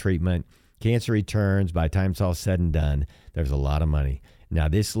rounds of treatment, cancer returns, by the time it's all said and done, there's a lot of money. Now,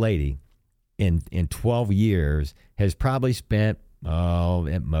 this lady in 12 years has probably spent,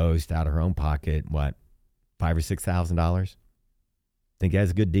 at most, out of her own pocket, what, $5,000 or $6,000? Think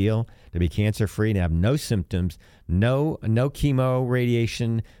that's a good deal to be cancer-free and have no symptoms, no chemo,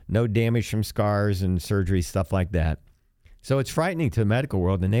 radiation, no damage from scars and surgery, stuff like that. So it's frightening to the medical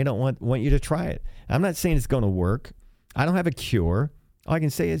world, and they don't want you to try it. I'm not saying it's going to work. I don't have a cure. All I can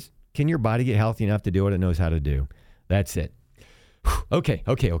say is, can your body get healthy enough to do what it knows how to do? That's it. Okay.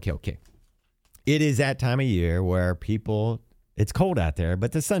 It is that time of year where people, it's cold out there,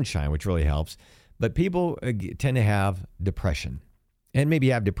 but the sunshine, which really helps. But people tend to have depression, and maybe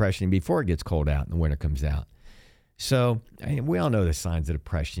have depression before it gets cold out and the winter comes out. So we all know the signs of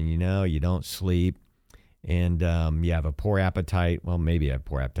depression. You don't sleep, and you have a poor appetite. Well, maybe you have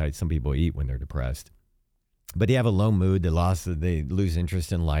poor appetite. Some people eat when they're depressed. But you have a low mood, they lose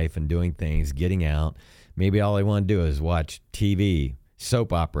interest in life and doing things, getting out. Maybe all they want to do is watch TV,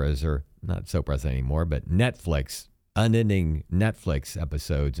 soap operas, or not soap operas anymore, but Netflix, unending Netflix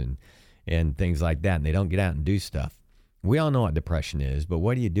episodes and things like that. And they don't get out and do stuff. We all know what depression is, but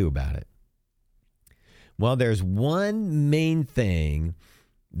what do you do about it? Well, there's one main thing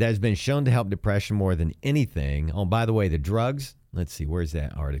that has been shown to help depression more than anything. Oh, by the way, the drugs. Let's see, where's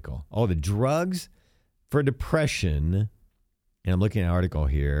that article? Oh, the drugs for depression, and I'm looking at an article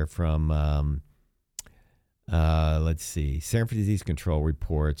here from, let's see, Center for Disease Control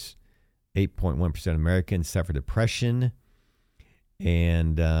reports 8.1% of Americans suffer depression.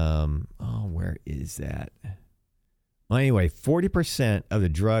 And, where is that? Well, anyway, 40% of the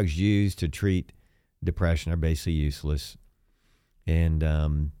drugs used to treat depression are basically useless.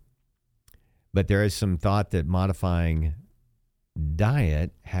 And, but there is some thought that modifying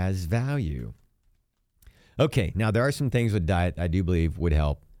diet has value. Okay, now there are some things with diet I do believe would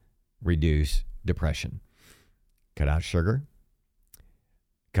help reduce depression. Cut out sugar,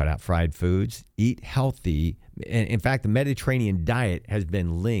 cut out fried foods, eat healthy. And in fact, the Mediterranean diet has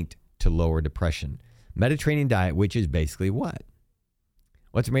been linked to lower depression. Mediterranean diet, which is basically what?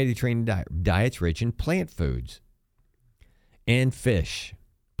 What's a Mediterranean diet? Diet's rich in plant foods and fish.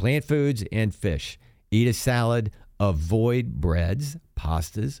 Plant foods and fish. Eat a salad. Avoid breads,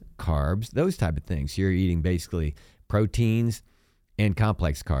 pastas, carbs, those type of things. You're eating basically proteins and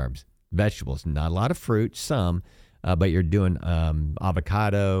complex carbs. Vegetables, not a lot of fruit, some, but you're doing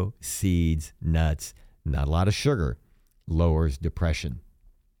avocado, seeds, nuts, not a lot of sugar. Lowers depression.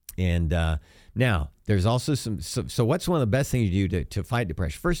 And now, there's also so what's one of the best things you do to fight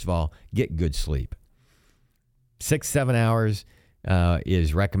depression? First of all, get good sleep. 6-7 hours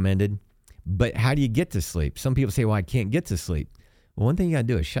is recommended. But how do you get to sleep? Some people say, well, I can't get to sleep. Well, one thing you got to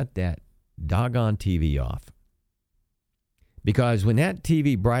do is shut that doggone TV off. Because when that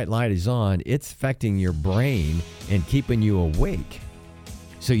TV bright light is on, it's affecting your brain and keeping you awake.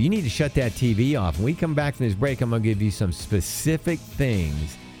 So you need to shut that TV off. When we come back from this break, I'm going to give you some specific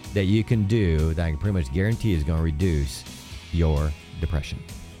things that you can do that I can pretty much guarantee is going to reduce your depression.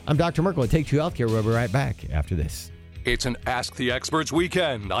 I'm Dr. Merkel at Take Two Healthcare. We'll be right back after this. It's an Ask the Experts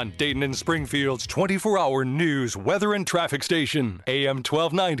weekend on Dayton and Springfield's 24-hour news, weather, and traffic station. AM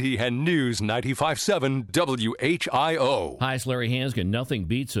 1290 and News 95.7 WHIO. Hi, it's Larry Hanskin. Nothing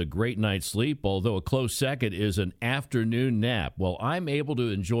beats a great night's sleep, although a close second is an afternoon nap. Well, I'm able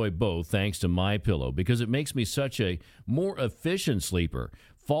to enjoy both thanks to MyPillow because it makes me such a more efficient sleeper.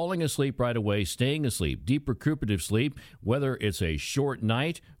 Falling asleep right away, staying asleep, deep recuperative sleep, whether it's a short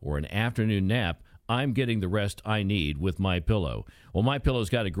night or an afternoon nap, I'm getting the rest I need with MyPillow. Well, MyPillow's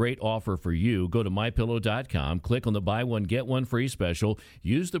got a great offer for you. Go to MyPillow.com, click on the buy one, get one free special,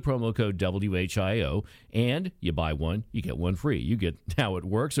 use the promo code WHIO, and you buy one, you get one free. You get how it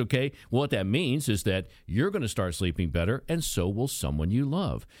works, okay? Well, what that means is that you're going to start sleeping better, and so will someone you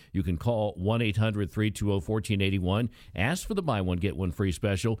love. You can call 1-800-320-1481, ask for the buy one, get one free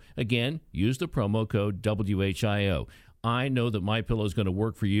special. Again, use the promo code WHIO. I know that MyPillow is going to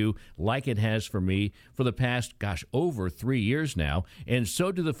work for you like it has for me for the past, over 3 years now. And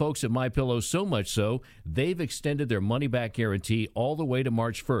so do the folks at MyPillow, so much so, they've extended their money-back guarantee all the way to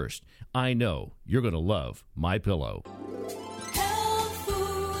March 1st. I know you're going to love MyPillow. Health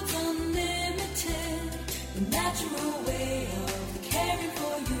Foods Unlimited, the natural way of caring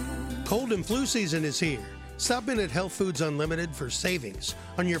for you. Cold and flu season is here. Stop in at Health Foods Unlimited for savings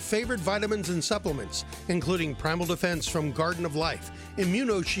on your favorite vitamins and supplements, including Primal Defense from Garden of Life,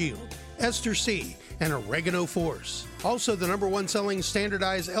 ImmunoShield, Ester C, and Oregano Force. Also, the #1 selling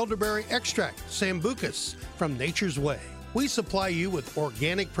standardized elderberry extract, Sambucus, from Nature's Way. We supply you with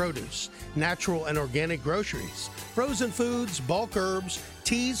organic produce, natural and organic groceries, frozen foods, bulk herbs,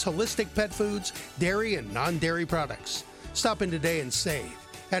 teas, holistic pet foods, dairy and non-dairy products. Stop in today and save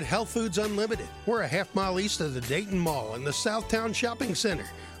at Health Foods Unlimited. We're a half-mile east of the Dayton Mall in the Southtown Shopping Center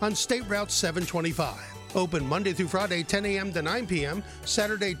on State Route 725. Open Monday through Friday, 10 a.m. to 9 p.m.,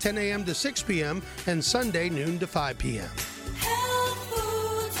 Saturday, 10 a.m. to 6 p.m., and Sunday, noon to 5 p.m. Health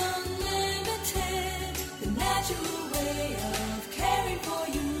Foods Unlimited, the natural way of caring for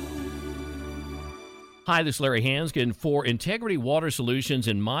you. Hi, this is Larry Hanskin for Integrity Water Solutions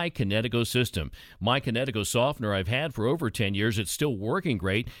in My Kinetico system. My Kinetico softener I've had for over 10 years. It's still working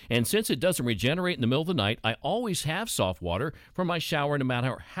great. And since it doesn't regenerate in the middle of the night, I always have soft water for my shower no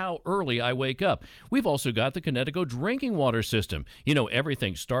matter how early I wake up. We've also got the Kinetico drinking water system. You know,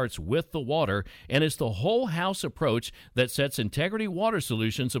 everything starts with the water, and it's the whole house approach that sets Integrity Water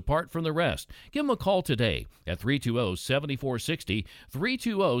Solutions apart from the rest. Give them a call today at 320-7460,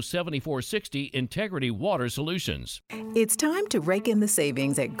 320-7460, Integrity Water Solutions. It's time to rake in the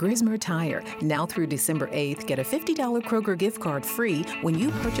savings at Grismer Tire. Now through December 8th, get a $50 Kroger gift card free when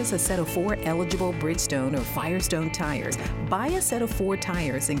you purchase a set of 4 eligible Bridgestone or Firestone tires. Buy a set of 4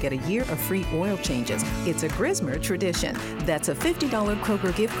 tires and get a year of free oil changes. It's a Grismer tradition. That's a $50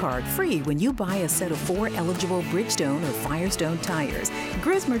 Kroger gift card free when you buy a set of 4 eligible Bridgestone or Firestone tires.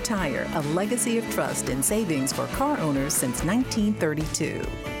 Grismer Tire, a legacy of trust and savings for car owners since 1932.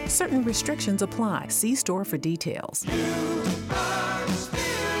 Certain restrictions apply. See store for details.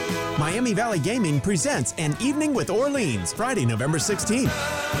 Miami Valley Gaming presents An Evening with Orleans, Friday, November 16th.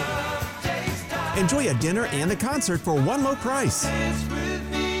 Enjoy a dinner and a concert for one low price.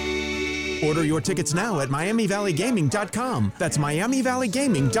 Order your tickets now at MiamiValleyGaming.com. That's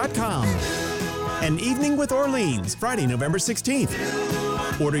MiamiValleyGaming.com. An Evening with Orleans, Friday, November 16th.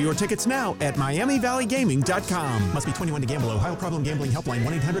 Order your tickets now at MiamiValleyGaming.com. Must be 21 to gamble. Ohio Problem Gambling Helpline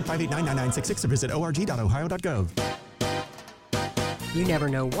 1-800-589-9966 or visit org.ohio.gov. You never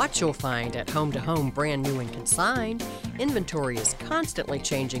know what you'll find at Home to Home, brand new and consigned. Inventory is constantly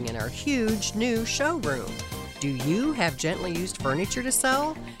changing in our huge new showroom. Do you have gently used furniture to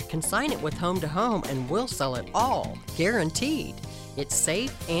sell? Consign it with Home to Home and we'll sell it all, guaranteed. It's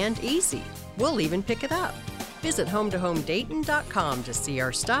safe and easy. We'll even pick it up. Visit HometoHomeDayton.com to see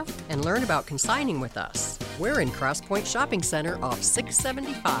our stuff and learn about consigning with us. We're in Cross Point Shopping Center off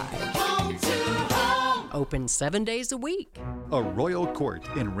 675. Home to Home. Open 7 days a week. A royal court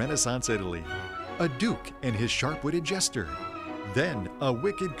in Renaissance Italy. A duke and his sharp-witted jester. Then a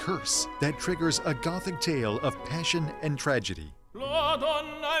wicked curse that triggers a Gothic tale of passion and tragedy.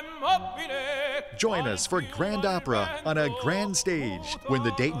 Join us for Grand Opera on a grand stage when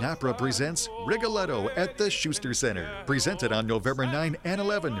the Dayton Opera presents Rigoletto at the Schuster Center. Presented on November 9 and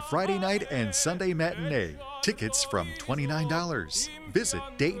 11, Friday night and Sunday matinee. Tickets from $29. Visit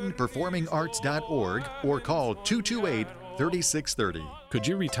DaytonPerformingArts.org or call 228-3630. Could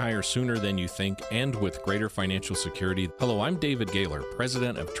you retire sooner than you think and with greater financial security? Hello, I'm David Gaylor,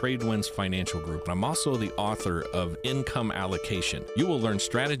 president of Tradewinds Financial Group. I'm also the author of Income Allocation. You will learn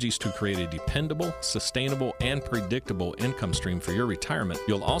strategies to create a dependable, sustainable, and predictable income stream for your retirement.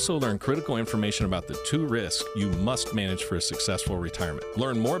 You'll also learn critical information about the 2 risks you must manage for a successful retirement.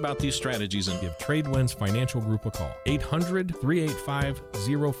 Learn more about these strategies and give Tradewinds Financial Group a call.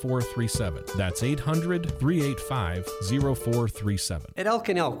 800-385-0437. That's 800-385-0437. At Elk &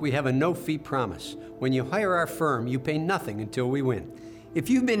 Elk, we have a no-fee promise. When you hire our firm, you pay nothing until we win. If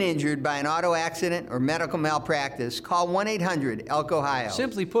you've been injured by an auto accident or medical malpractice, call 1-800-ELK-OHIO.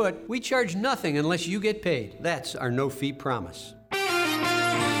 Simply put, we charge nothing unless you get paid. That's our no-fee promise.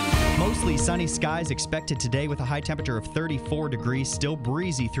 Mostly sunny skies expected today with a high temperature of 34 degrees. Still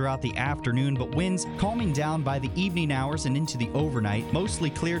breezy throughout the afternoon, but winds calming down by the evening hours and into the overnight. Mostly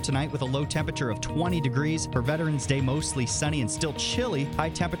clear tonight with a low temperature of 20 degrees. For Veterans Day, mostly sunny and still chilly.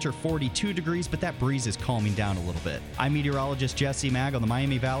 High temperature 42 degrees, but that breeze is calming down a little bit. I'm meteorologist Jesse Mag on the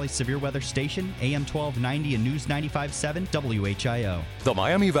Miami Valley Severe Weather Station, AM 1290 and News 95.7 WHIO. The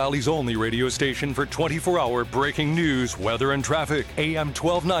Miami Valley's only radio station for 24-hour breaking news, weather, and traffic. AM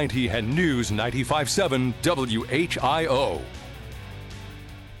 1290 and News 95.7 WHIO.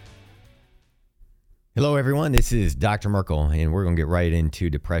 Hello, everyone. This is Dr. Merkel, and we're going to get right into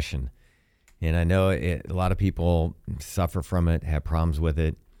depression. And I know a lot of people suffer from it, have problems with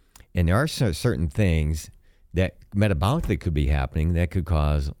it. And there are certain things that metabolically could be happening that could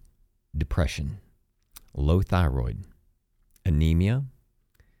cause depression. Low thyroid, anemia,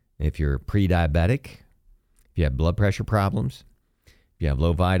 if you're pre-diabetic, if you have blood pressure problems, if you have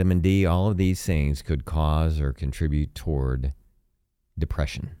low vitamin D, all of these things could cause or contribute toward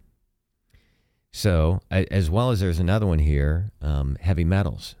depression. So, as well as there's another one here, heavy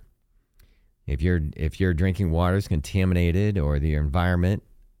metals. If your drinking water is contaminated or the environment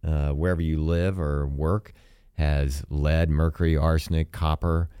wherever you live or work has lead, mercury, arsenic,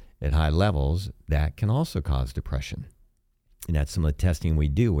 copper at high levels, that can also cause depression. And that's some of the testing we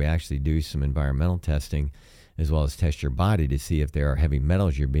do. We actually do some environmental testing as well as test your body to see if there are heavy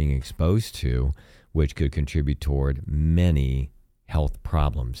metals you're being exposed to, which could contribute toward many health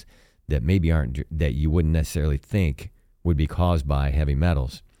problems that maybe that you wouldn't necessarily think would be caused by heavy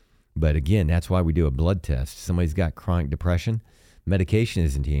metals. But again, that's why we do a blood test. Somebody's got chronic depression, medication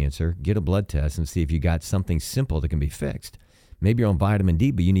isn't the answer. Get a blood test and see if you got something simple that can be fixed. Maybe you're on vitamin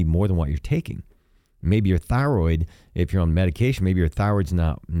D, but you need more than what you're taking. Maybe your thyroid, if you're on medication, maybe your thyroid's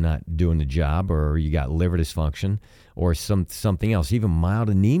not doing the job, or you got liver dysfunction or something else. Even mild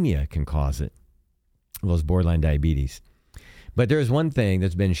anemia can cause it, those borderline diabetes. But there's one thing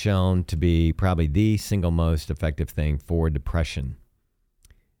that's been shown to be probably the single most effective thing for depression,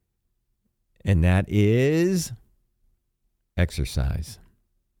 and that is exercise.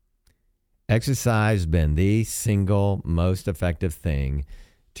 Exercise has been the single most effective thing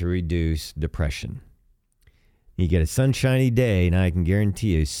to reduce depression. You get a sunshiny day, and I can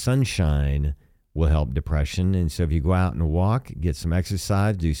guarantee you sunshine will help depression. And so if you go out and walk, get some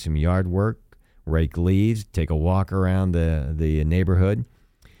exercise, do some yard work, rake leaves, take a walk around the neighborhood,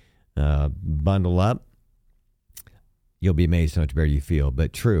 bundle up, you'll be amazed how much better you feel.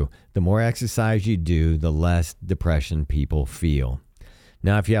 But true, the more exercise you do, the less depression people feel.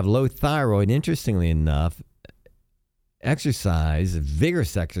 Now, if you have low thyroid, interestingly enough, exercise,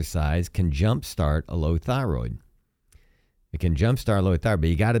 vigorous exercise, can jumpstart a low thyroid. It can jumpstart low thyroid, but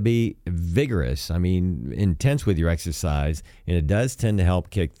you got to be vigorous. I mean, intense with your exercise, and it does tend to help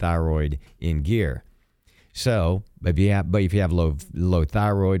kick thyroid in gear. So, if you have low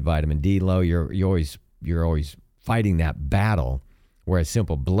thyroid, vitamin D low, you're always fighting that battle. Where a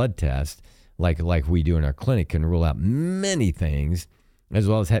simple blood test, like we do in our clinic, can rule out many things, as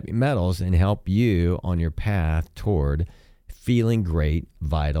well as heavy metals, and help you on your path toward feeling great,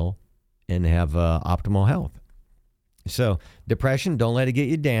 vital, and have optimal health. So depression, don't let it get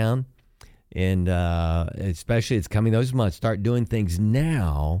you down. And especially it's coming those months, start doing things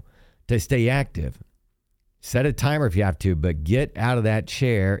now to stay active. Set a timer if you have to, but get out of that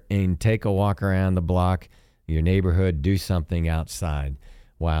chair and take a walk around the block, your neighborhood, do something outside.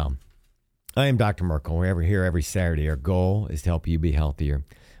 Wow. I am Dr. Merkel. We're here every Saturday. Our goal is to help you be healthier.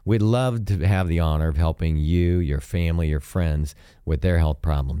 We'd love to have the honor of helping you, your family, your friends with their health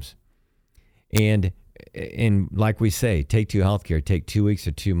problems. And like we say, Take Two Healthcare, take 2 weeks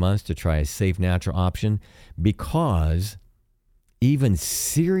or 2 months to try a safe, natural option, because even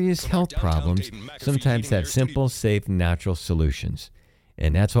serious health problems sometimes have simple, safe, natural solutions.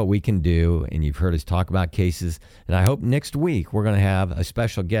 And that's what we can do. And you've heard us talk about cases. And I hope next week we're going to have a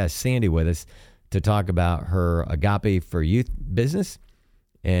special guest, Sandy, with us to talk about her Agape for Youth business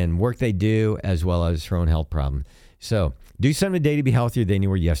and work they do, as well as her own health problem. So do something today to be healthier than you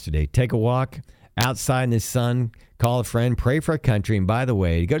were yesterday. Take a walk outside in the sun, call a friend, pray for a country. And by the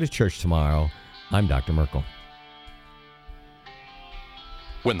way, go to church tomorrow. I'm Dr. Merkel.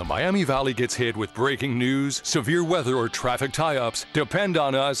 When the Miami Valley gets hit with breaking news, severe weather, or traffic tie-ups, depend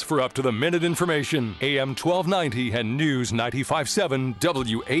on us for up-to-the-minute information. AM 1290 and News 95.7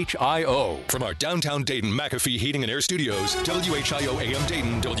 WHIO. From our downtown Dayton McAfee Heating and Air Studios, WHIO AM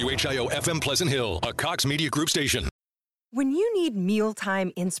Dayton, WHIO FM Pleasant Hill, a Cox Media Group station. When you need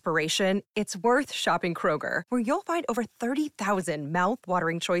mealtime inspiration, it's worth shopping Kroger, where you'll find over 30,000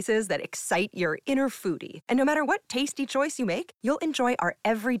 mouth-watering choices that excite your inner foodie. And no matter what tasty choice you make, you'll enjoy our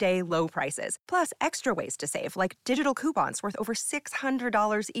everyday low prices, plus extra ways to save, like digital coupons worth over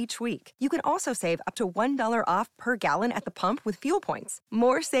 $600 each week. You can also save up to $1 off per gallon at the pump with fuel points.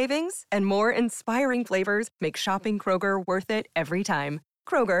 More savings and more inspiring flavors make shopping Kroger worth it every time.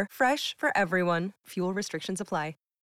 Kroger, fresh for everyone. Fuel restrictions apply.